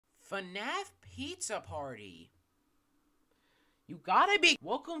FNAF Pizza Party. You gotta be-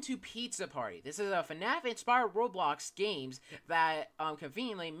 Welcome to Pizza Party. This is a FNAF-inspired Roblox games that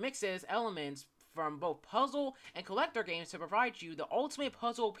conveniently mixes elements from both puzzle and collector games to provide you the ultimate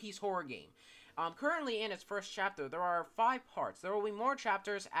puzzle piece horror game. Currently in its first chapter, there are 5 parts. There will be more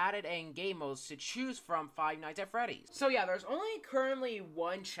chapters added in game modes to choose from Five Nights at Freddy's. So yeah, there's only currently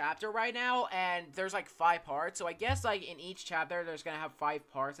 1 chapter right now, and there's like 5 parts. So I guess like in each chapter, there's gonna have 5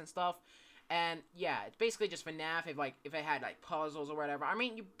 parts and stuff. And yeah, it's basically just FNAF if it had like puzzles or whatever. I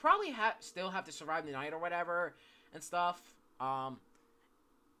mean, you probably still have to survive the night or whatever and stuff.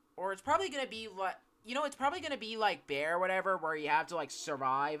 Or it's probably gonna be like, you know, it's probably gonna be like Bear or whatever, where you have to like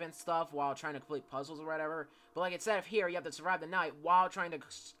survive and stuff while trying to complete puzzles or whatever. But like instead of here, you have to survive the night while trying to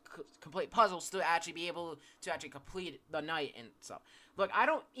complete puzzles to actually be able to actually complete the night and stuff. Look, I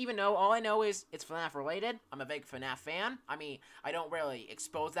don't even know. All I know is it's FNAF related. I'm a big FNAF fan. I mean, I don't really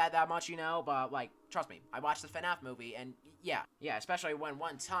expose that much, you know, but like, trust me, I watched the FNAF movie, and yeah, especially when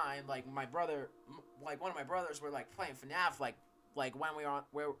one time, like one of my brothers were like playing FNAF, like when we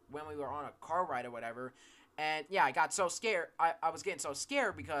were on a car ride or whatever, and yeah, I got so scared. I was getting so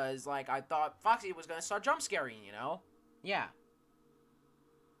scared because like I thought Foxy was gonna start jump scaring, you know? Yeah.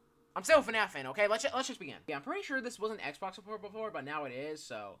 I'm still a FNAF fan, okay? Let's just begin. Yeah, I'm pretty sure this wasn't Xbox support before, but now it is,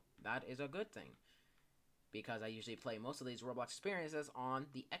 so that is a good thing. Because I usually play most of these Roblox experiences on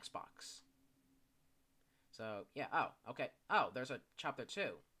the Xbox. So, yeah, oh, okay. Oh, there's a chapter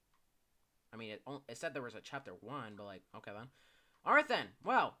 2. I mean, it said there was a chapter 1, but like, okay then. Alright then,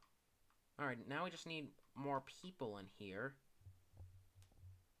 well. Alright, now we just need more people in here.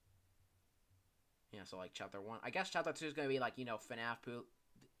 Yeah, so like chapter 1. I guess chapter 2 is gonna be like, you know, FNAF poo.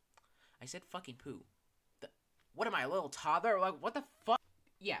 I said fucking poo. What am I, a little toddler? Like, what the fuck?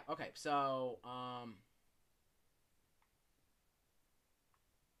 Yeah, okay, so,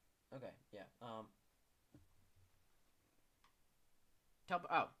 okay, yeah, oh,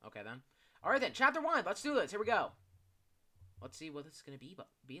 okay then. Alright then, chapter 1, let's do this, here we go. Let's see what this is gonna be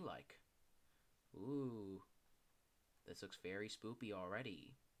like. Ooh. This looks very spoopy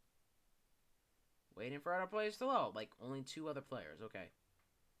already. Waiting for other players to load. Like, only 2 other players, okay.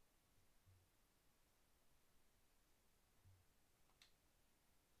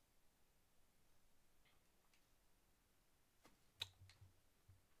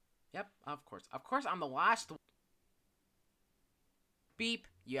 Yep, of course. Of course, I'm the last. Beep.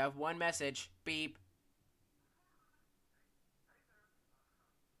 You have 1 message. Beep.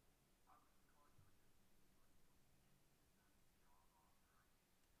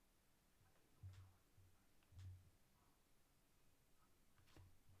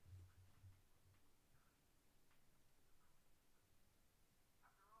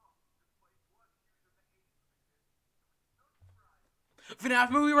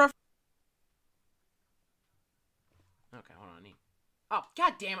 FNAF movie ref. Okay, hold on. I need. Oh,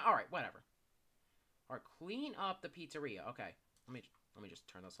 god damn it! All right, whatever. All right, clean up the pizzeria. Okay, let me just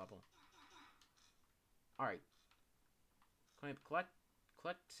turn this up. All right, collect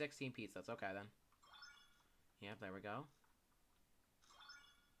 16 pizzas. Okay then. Yep, there we go.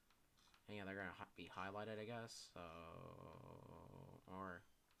 And yeah, they're gonna be highlighted, I guess. So, or.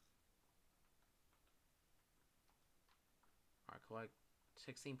 Alright, collect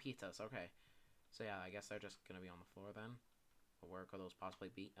 16 pizzas. Okay. So yeah, I guess they're just gonna be on the floor then. But where could those possibly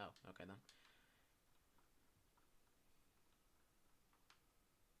be? Oh, okay then.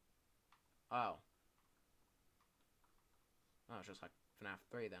 Oh. Oh, it's just like FNAF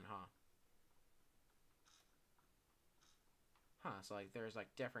 3 then, huh? Huh, so like there's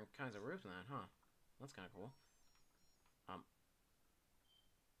like different kinds of roofs in that, huh? That's kinda cool. I'm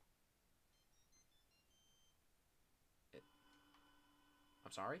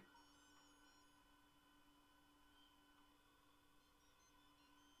sorry?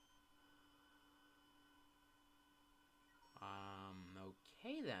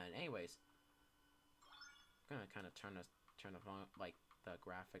 Okay then. Anyways. I'm gonna kinda turn the phone, like the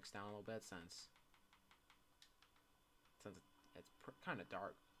graphics down a little bit since it's kinda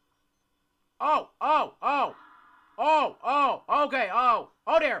dark. Oh! Okay, oh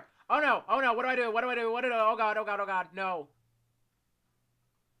dear! Oh no, what do I do? Oh god, no.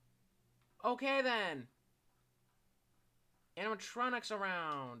 Okay then. Animatronics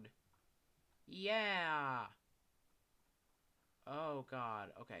around. Yeah. Oh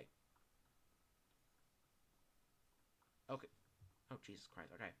god, okay. Okay. Oh, Jesus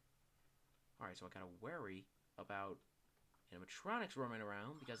Christ, okay. Alright, so I gotta worry about animatronics roaming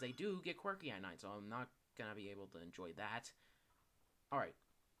around, because they do get quirky at night, so I'm not gonna be able to enjoy that. Alright.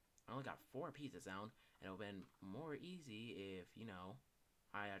 I only got 4 pizzas down, and it would have been more easy if, you know,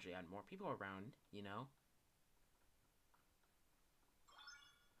 I actually had more people around, you know?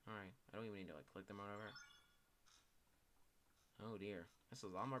 Alright, I don't even need to, like, click them or whatever. Oh, dear. This is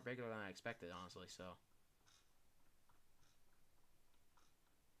a lot more bigger than I expected, honestly, so...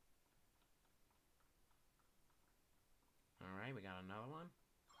 Alright, we got another one.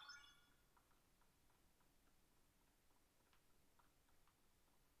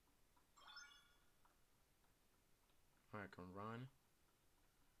 Alright, I can run.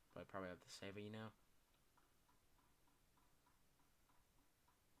 But I probably have to save it, you know?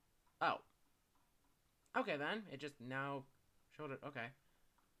 Oh. Okay, then. It just now showed it. Okay.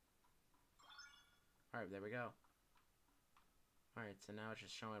 Alright, there we go. Alright, so now it's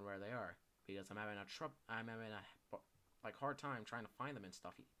just showing where they are. Because I'm having a like hard time trying to find them and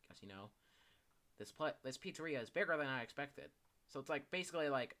stuff. Because, you know, this pizzeria is bigger than I expected. So it's like basically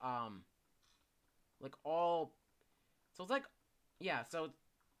like all. So it's like, yeah. So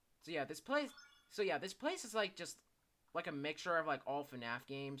yeah, this place. So yeah, this place is like just like a mixture of like all FNAF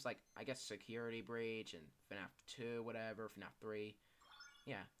games, like I guess Security Breach and FNAF 2, whatever, FNAF 3.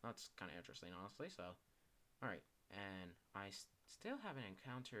 Yeah, that's kind of interesting, honestly. So, all right, and I still haven't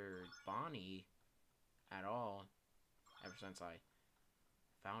encountered Bonnie at all ever since I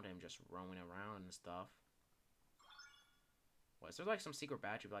found him just roaming around and stuff. What, is there like some secret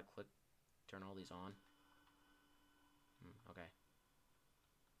badge if I like turn all these on? Okay.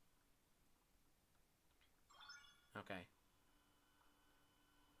 Okay.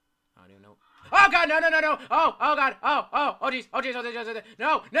 I don't even know. Oh god, no, no, no, no! Oh god! Oh jeez, oh jeez, oh jeez,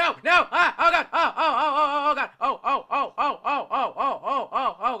 no, no, no! Ah, oh god! Oh god! Oh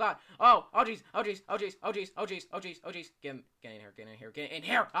god! Oh jeez, oh jeez, oh jeez, oh jeez, oh jeez, oh jeez, oh jeez! Get in here, get in here, get in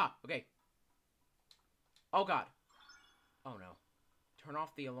here! Ah, okay. Oh god. Oh no. Turn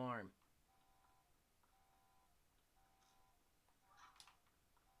off the alarm.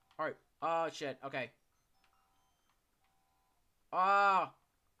 Alright. Oh shit, okay. Ah!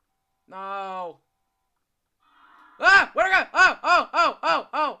 No! Ah! Where'd I go?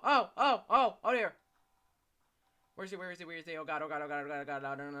 Oh dear. Where is he? Where is he? Where is he? Oh god, oh god, oh god, oh god, oh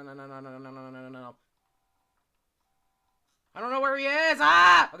god, no, no, no, no, no, no, no, no, no, no, no. I don't know where he is!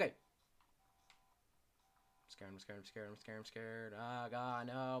 Ah! Okay. I'm scared, I'm scared, I'm scared, I'm scared, I'm scared. Ah, god,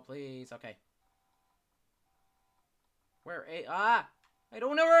 no, please. Okay. Where? Ah! I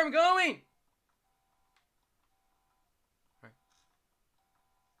don't know where I'm going! Alright.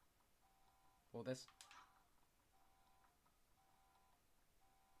 Pull this.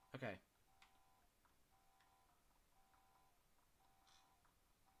 Okay.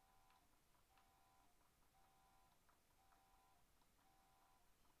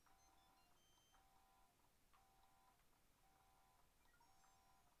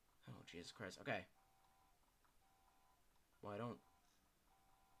 Oh, Jesus Christ. Okay. Well, I don't...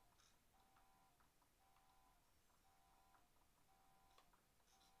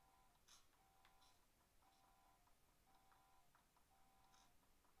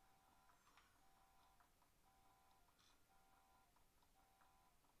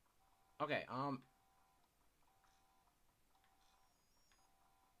 Okay,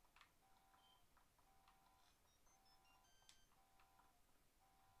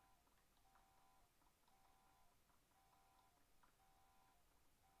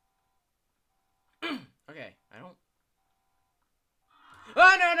 okay, I don't...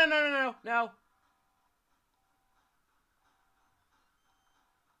 Oh, no, no, no, no, no, no!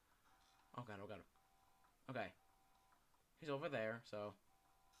 Oh god, oh god. Okay. He's over there, so...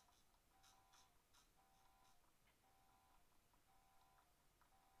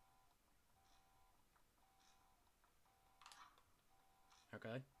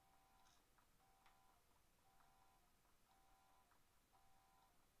 Okay.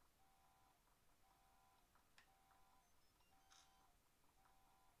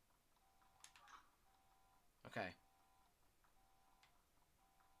 Okay.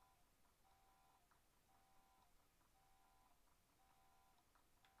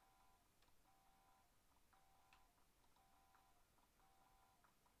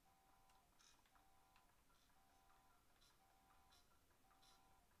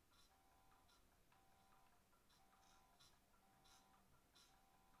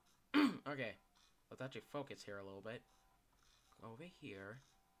 Okay. Let's actually focus here a little bit. Go over here.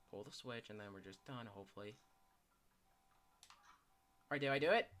 Pull the switch, and then we're just done, hopefully. Alright, did I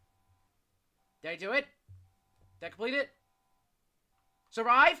do it? Did I do it? Did I complete it?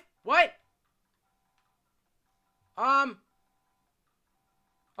 Survive? What?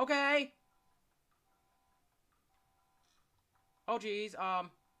 Okay. Oh, geez,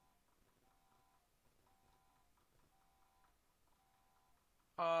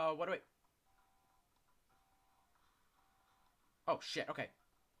 What do I... Oh, shit, okay.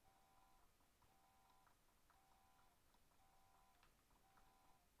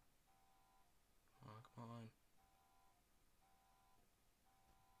 Oh, come on.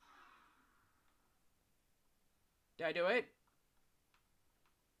 Did I do it?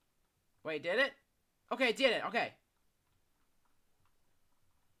 Wait, did it? Okay, it did it, okay.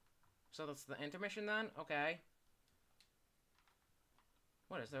 So that's the intermission then? Okay.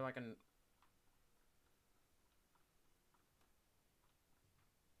 What, is there like an...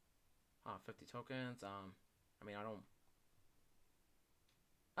 Oh, 50 tokens, I mean, I don't...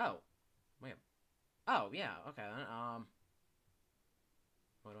 Oh. Wait. Oh, yeah, okay then,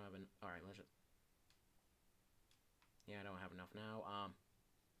 what do I have in... Alright, let's just... Yeah, I don't have enough now,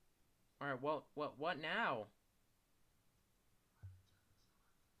 Alright, well, what now?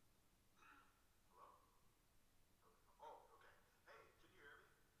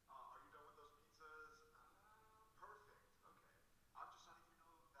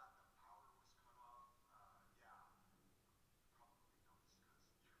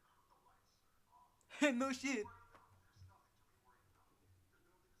 No shit.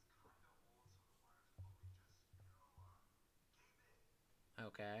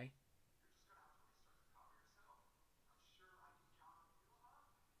 Okay.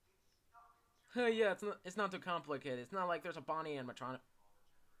 Yeah, it's not too complicated. It's not like there's a Bonnie animatronic.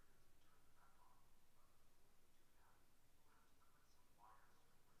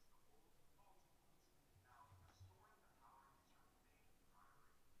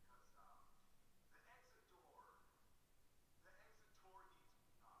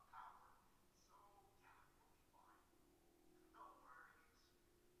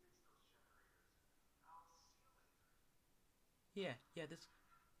 Yeah, this...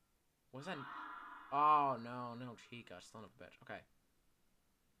 Was that... Oh, no, Chica, son of a bitch. Okay.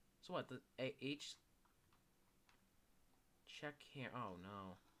 So what, the H... Check here. Oh,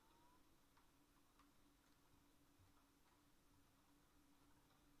 no.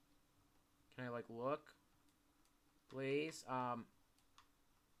 Can I, like, look? Please?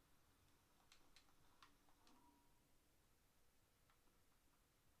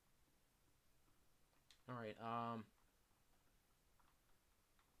 Alright,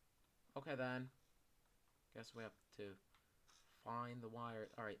 okay then. Guess we have to find the wire.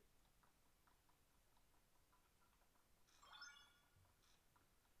 Alright.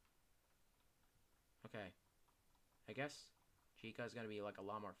 Okay. I guess Chica's gonna be, like, a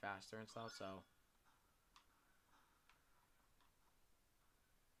lot more faster and stuff, so...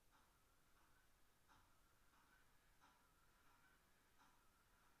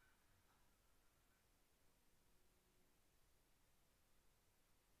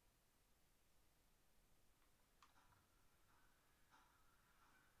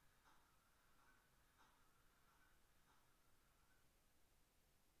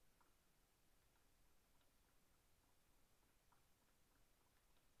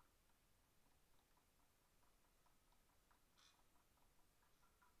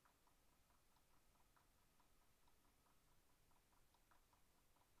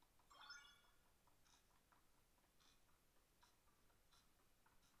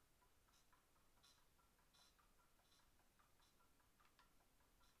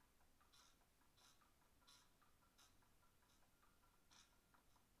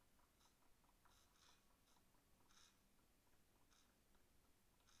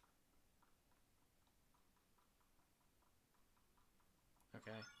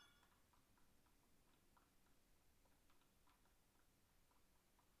 Okay.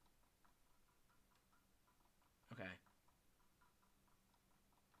 Okay.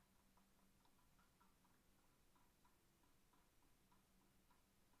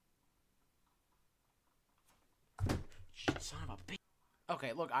 Son of a bitch.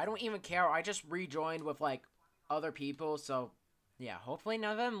 Okay, look, I don't even care. I just rejoined with, like, other people, so... Yeah, hopefully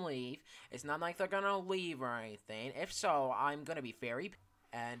none of them leave. It's not like they're gonna leave or anything. If so, I'm gonna be very...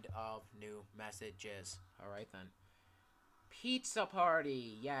 End of new messages. Alright, then. Pizza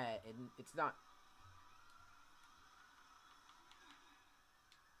party! Yeah, it's not...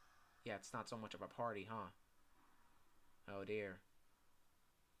 Yeah, it's not so much of a party, huh? Oh, dear.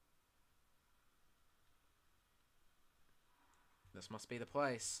 This must be the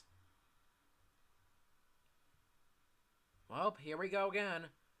place. Well, here we go again.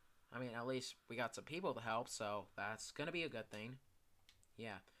 I mean, at least we got some people to help, so that's gonna be a good thing.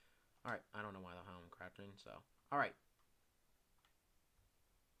 Yeah. Alright, I don't know why the hell I'm crouching, so... Alright.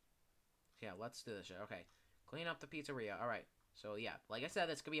 Yeah, let's do this shit. Okay. Clean up the pizzeria. Alright. So, yeah. Like I said,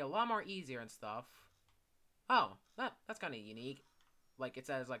 it's gonna be a lot more easier and stuff. Oh, that's kind of unique. like it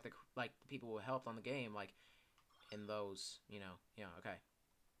says like the people who helped on the game, like in those, okay.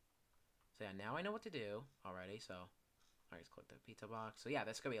 So yeah, now I know what to do already. So alright, let's click the pizza box. So yeah,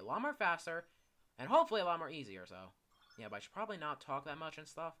 this could be a lot more faster, and hopefully a lot more easier. So yeah, but I should probably not talk that much and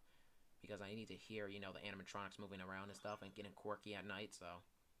stuff, because I need to hear, the animatronics moving around and stuff and getting quirky at night. So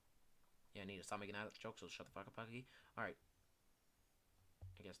yeah, I need to stop making that joke. So shut the fuck up, Puggy. All right.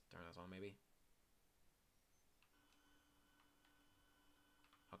 I guess turn this on maybe.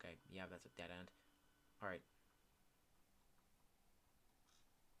 Okay, yeah, that's a dead end. All right.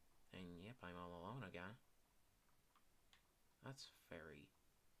 And yep, I'm all alone again. That's very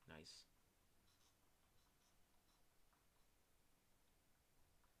nice.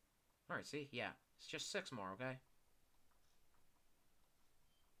 Alright, see? Yeah. It's just 6 more, okay?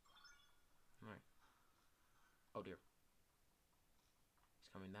 Alright. Oh, dear. He's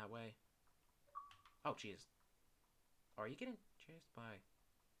coming that way. Oh, jeez. Are you getting chased by...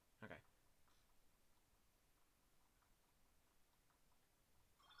 Okay.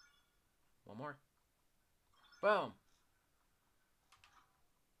 One more. Boom!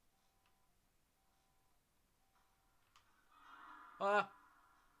 Ah!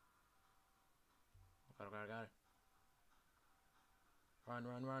 Got it. Run.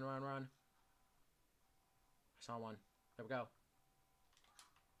 I saw one. There we go.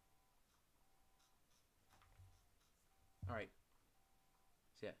 Alright.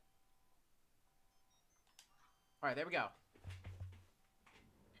 See it. Alright, there we go.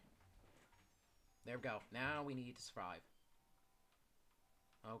 There we go. Now we need to survive.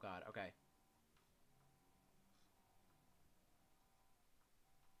 Oh god, okay.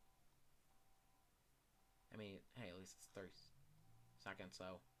 I mean, hey, at least it's 30 seconds,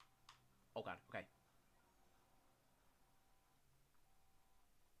 so... Oh god, okay.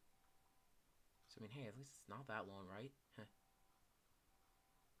 So, I mean, hey, at least it's not that long, right?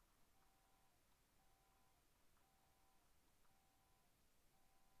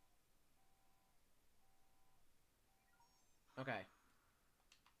 Okay.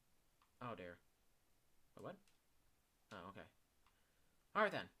 Oh, dear. What? Oh, okay.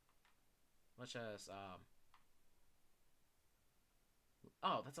 Alright, then. Let's just,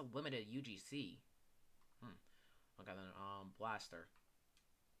 Oh, that's a limited UGC. Okay, then, blaster.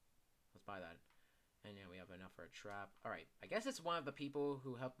 Let's buy that. And yeah, we have enough for a trap. Alright, I guess it's one of the people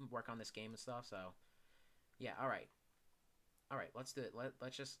who helped work on this game and stuff, so... Yeah, alright. Alright, let's do it.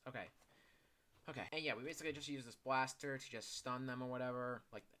 Let's just... Okay. Okay, and yeah, we basically just use this blaster to just stun them or whatever,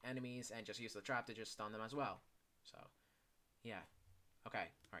 like the enemies, and just use the trap to just stun them as well. So, yeah. Okay,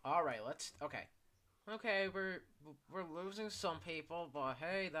 alright, let's... Okay. Okay, we're losing some people, but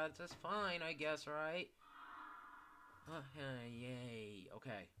hey, that's just fine, I guess, right? Yay.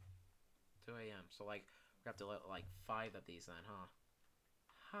 Okay. 2 a.m. So, like, we have to let, like, 5 of these then, huh?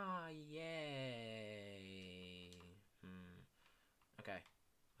 Ha, yay. Okay.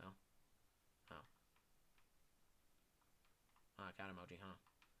 Well. Oh. Cat emoji, huh?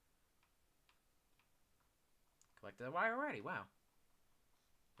 Collected the wire already, wow.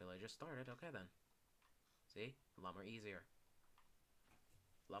 Well, I just started, okay then. See? A lot more easier.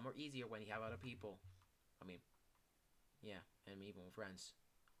 A lot more easier when you have other people. I mean, yeah, and even with friends.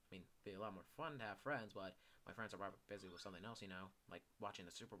 I mean, it'd be a lot more fun to have friends, but my friends are probably busy with something else, like watching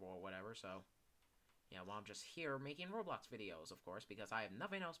the Super Bowl or whatever, so... Yeah, well, I'm just here making Roblox videos, of course, because I have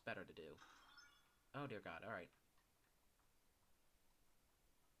nothing else better to do. Oh, dear God, alright.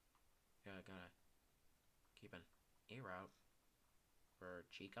 Yeah, I gotta keep an ear out for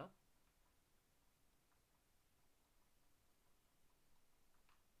Chica.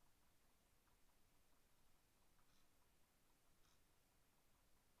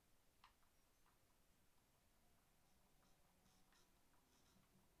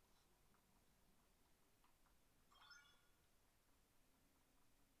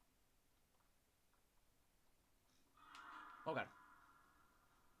 Oh, God.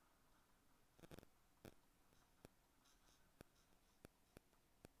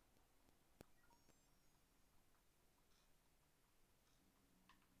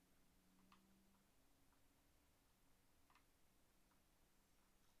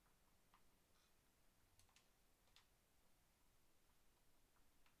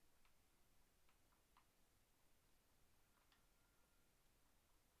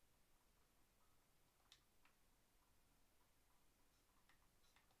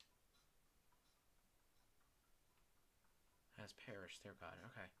 Has perished, dear God,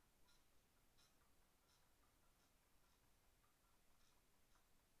 okay.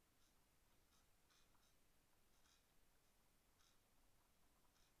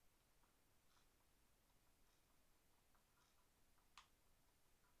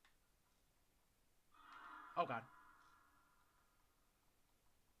 Oh god.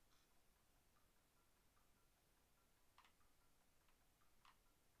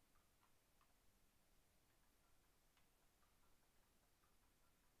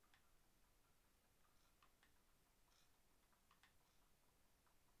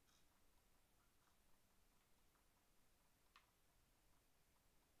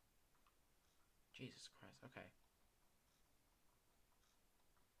 Jesus Christ. Okay.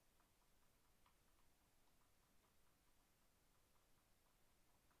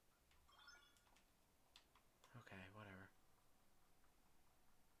 Okay, whatever.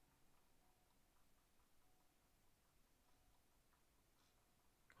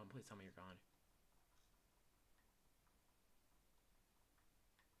 Come on, please tell me you're gone.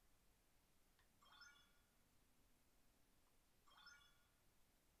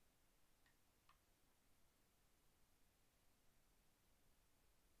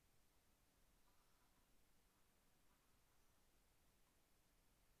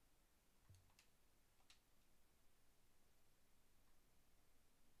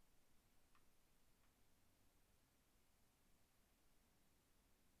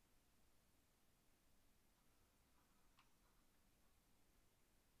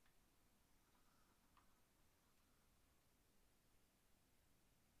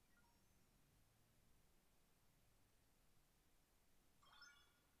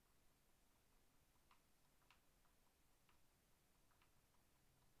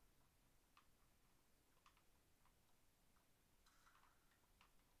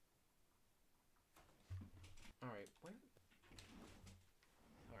 Alright, where?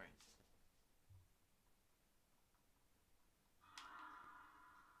 Alright.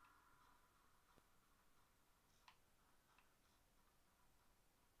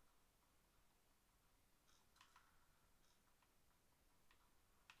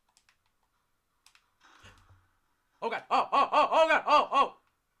 Oh god! Oh god! Oh!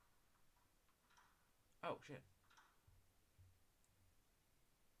 Oh shit.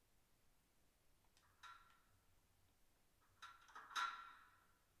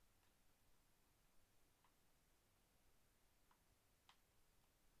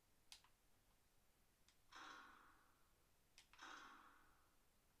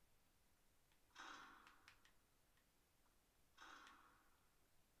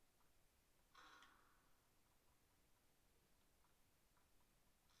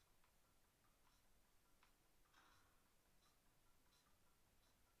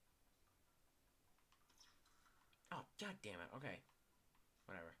 Oh, god damn it. Okay.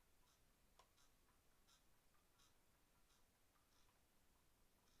 Whatever.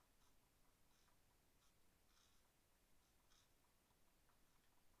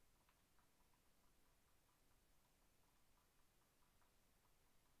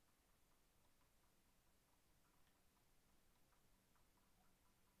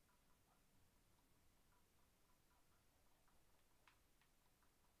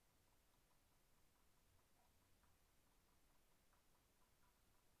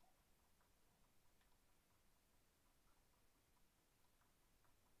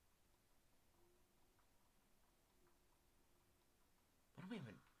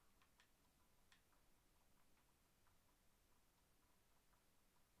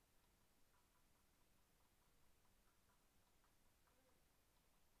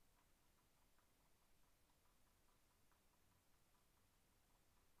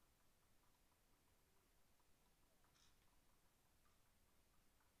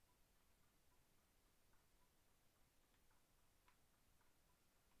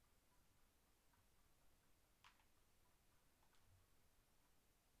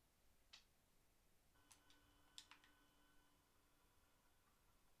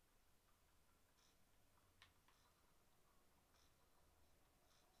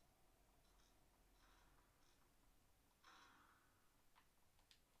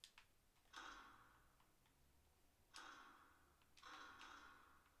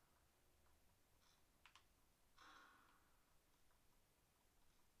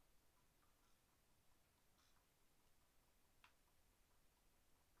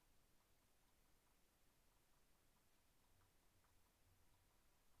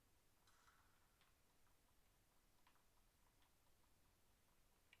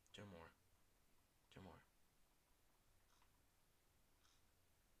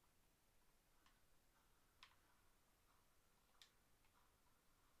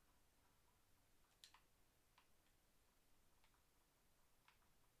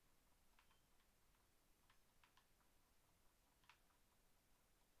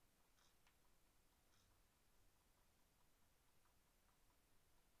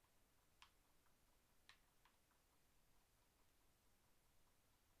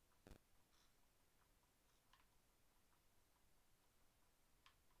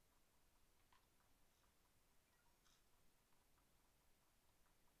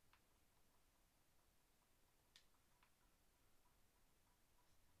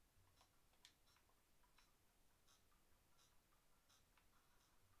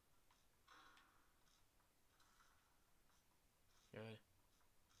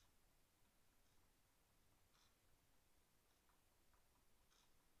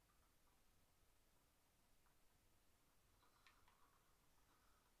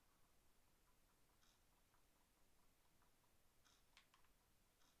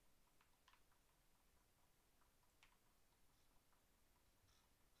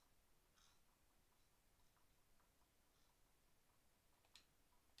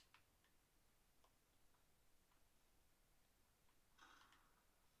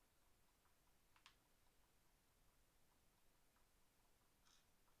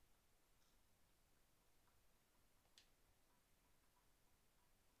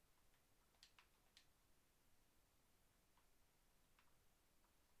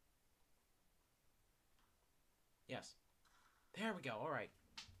 Yes. There we go. Alright.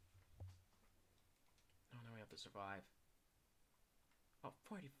 Oh, now we have to survive. Oh,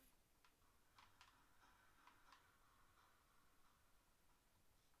 40.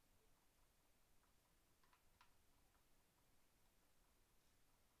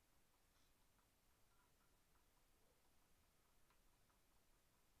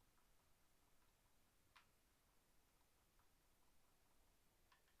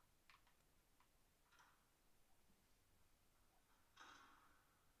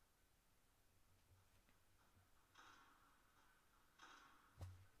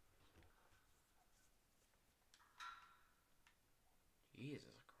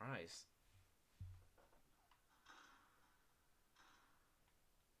 Jesus Christ.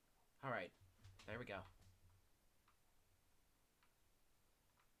 Alright. There we go.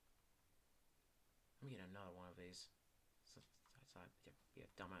 Let me get another one of these. So, I'd be a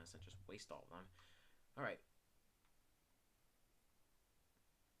dumbass and just waste all of them. Alright.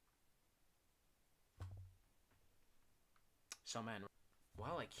 So, man.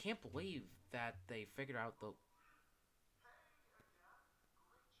 Well, I can't believe that they figured out the...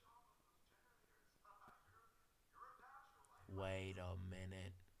 Wait a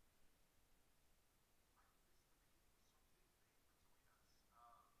minute.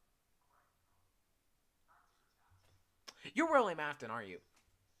 You're really Mafton, aren't you?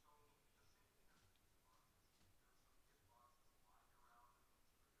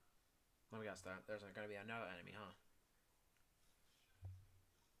 Let me guess that. There's gonna be another enemy, huh?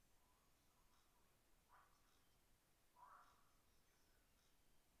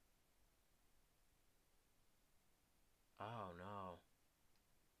 Oh, no.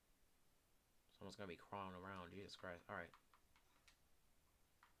 Someone's gonna be crawling around. Jesus Christ. Alright.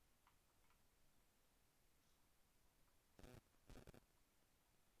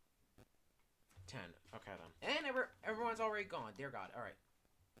 Okay, then. And everyone's already gone. Dear God. Alright.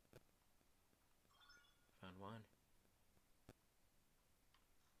 Found one.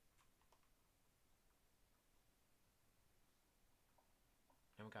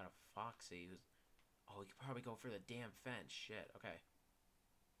 And we got a Foxy who's... Oh, we could probably go for the damn fence. Shit. Okay.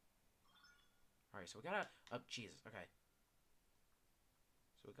 Alright, so we gotta... Oh, Jesus. Okay.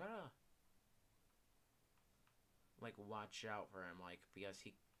 So we gotta... Like, watch out for him, like, because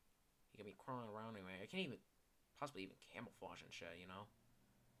he can be crawling around anyway. I can't even... Possibly even camouflage and shit, you know?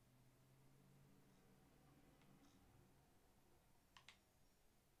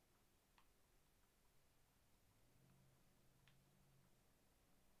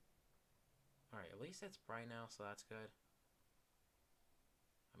 Alright, at least it's bright now, so that's good.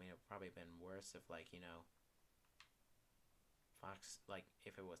 I mean, it would probably have been worse if, like, you know... Like,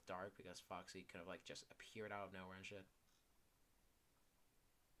 if it was dark, because Foxy could have, like, just appeared out of nowhere and shit.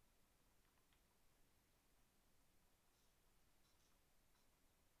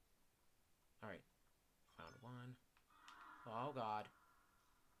 Alright. Found one. Oh, God.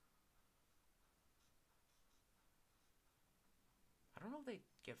 I don't know if they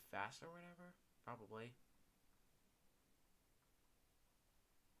get faster or whatever. Probably.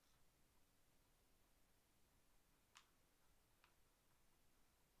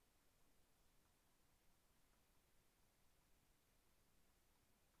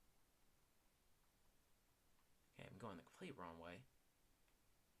 Okay, I'm going the complete wrong way.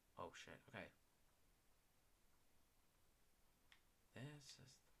 Oh, shit. Okay. This is...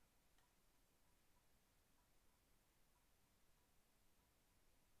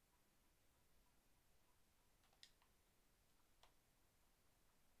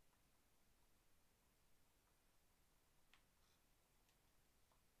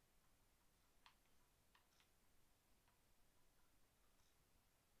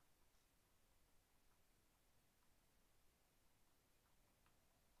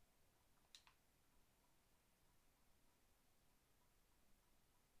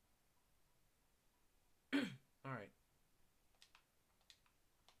 Alright.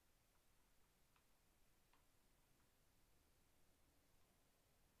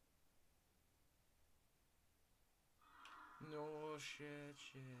 No, shit.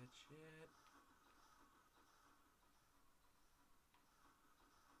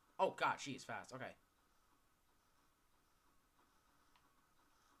 Oh, God, she's fast. Okay.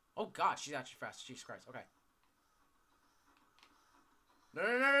 Oh, God, she's actually fast. Jesus Christ. Okay.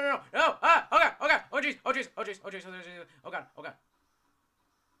 No. Ah, okay. Oh, jeez. Oh, God.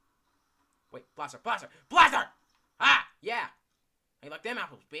 Wait, blaster. Ah, yeah. Hey, like them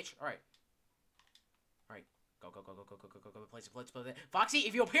apples, bitch. Alright. Go. Place it. Foxy,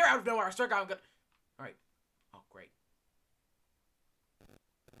 if you appear out of nowhere, I swear to God, I'm gonna... Alright. Oh, great.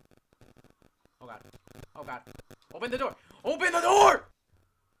 Oh, God. Open the door! Open the door!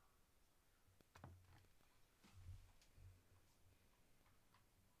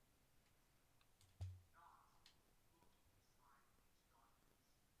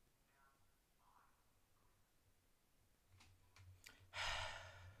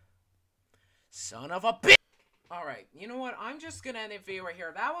 Son of a bitch! Alright, you know what? I'm just gonna end the video right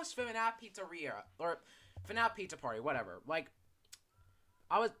here. That was FNAF Pizzeria. Or FNAF Pizza Party, whatever. Like,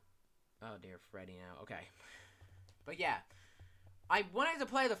 I was... Oh dear, Freddy now. Okay. But yeah. I wanted to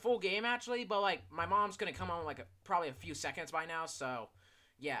play the full game, actually, but, like, my mom's gonna come on, like, probably a few seconds by now, so...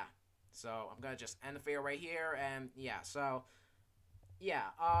 Yeah. So, I'm gonna just end the video right here, and, yeah, so... Yeah,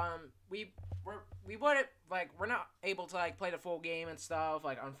 we wouldn't, like, we're not able to, like, play the full game and stuff,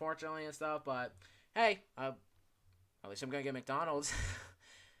 like, unfortunately and stuff, but, hey, at least I'm gonna get McDonald's.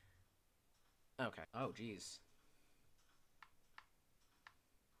 Okay. Oh, jeez.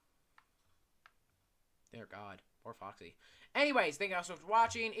 Dear God. Poor Foxy. Anyways, thank you guys so much for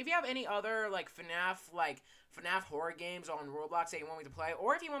watching. If you have any other, like, FNAF horror games on Roblox that you want me to play,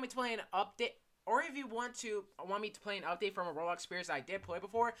 or if you want me to play an update, or if you want me to play an update from a Roblox experience that I did play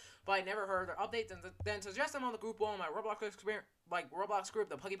before, but I never heard their update, then suggest them on the group wall in my Roblox experience, like Roblox group,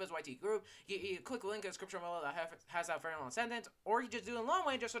 the PuggyPugsonYT group. You click the link in the description below that has that very long sentence, or you just do it a long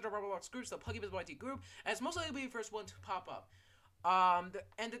way and just search the Roblox groups, the PuggyPugsonYT group, and it's most likely be the first one to pop up.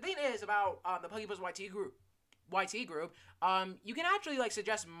 And the thing is about the PuggyPugsonYT group. You can actually, like,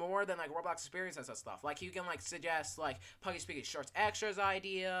 suggest more than, like, Roblox experiences and stuff. Like, you can, like, suggest, like, Puggy Speaking Shorts Extras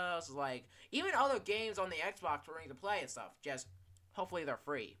ideas, like, even other games on the Xbox for me to play and stuff. Just, hopefully they're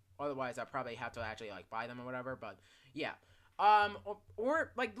free. Otherwise, I probably have to actually, like, buy them or whatever, but, yeah.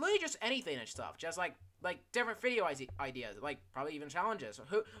 Or like, literally just anything and stuff. Just, like different video ideas. Like, probably even challenges.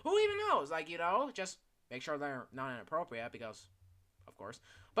 Who even knows? Like, you know, just make sure they're not inappropriate, because... of course.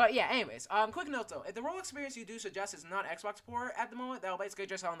 But yeah, anyways, quick note though, if the Roblox experience you do suggest is not Xbox support at the moment, that'll basically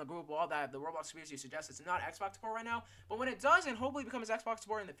just on the group wall that the Roblox experience you suggest is not Xbox support right now, but when it does and hopefully becomes Xbox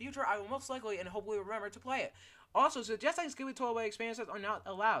support in the future, I will most likely and hopefully remember to play it. Also, suggesting Skibidi Toilet Related Experiences are not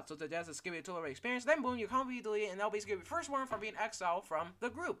allowed, so suggest a Skibidi Toilet Related Experience, then boom, your comment will be deleted, and that'll basically be the first one from being exiled from the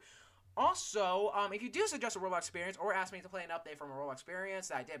group. Also, if you do suggest a Roblox experience or ask me to play an update from a Roblox experience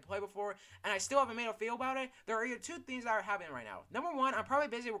that I did play before and I still haven't made a feel about it, there are two things that are happening right now. Number one, I'm probably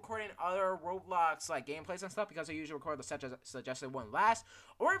busy recording other Roblox like gameplays and stuff because I usually record the suggested one last,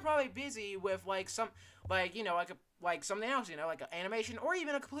 or I'm probably busy with like some like something else, you know, like an animation or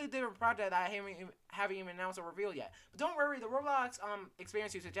even a completely different project that I haven't even announced or revealed yet. But don't worry, the Roblox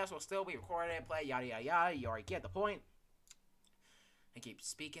experience you suggest will still be recorded and played, yada yada yada. You already get the point. I keep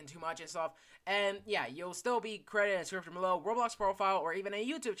speaking too much and stuff. And yeah, you'll still be credited in the description below, Roblox profile, or even a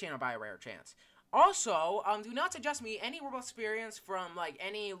YouTube channel by a rare chance. Also, do not suggest me any Roblox experience from like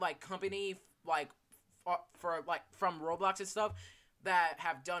any like company from Roblox and stuff that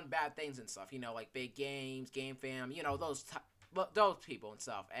have done bad things and stuff. You know, like Big Games, Game Fam, you know, those people and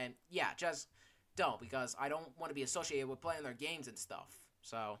stuff. And yeah, just don't, because I don't want to be associated with playing their games and stuff.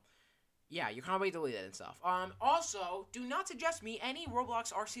 So yeah, you can't be deleted and stuff. Also, do not suggest me any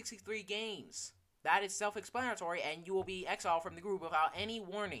Roblox R63 games. That is self-explanatory, and you will be exiled from the group without any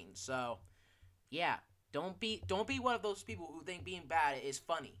warning. So, yeah, don't be one of those people who think being bad is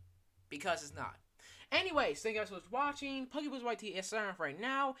funny, because it's not. Anyways, thank you guys for watching. PuggyPugsonYT is signing off right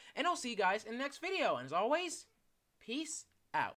now, and I'll see you guys in the next video. And as always, peace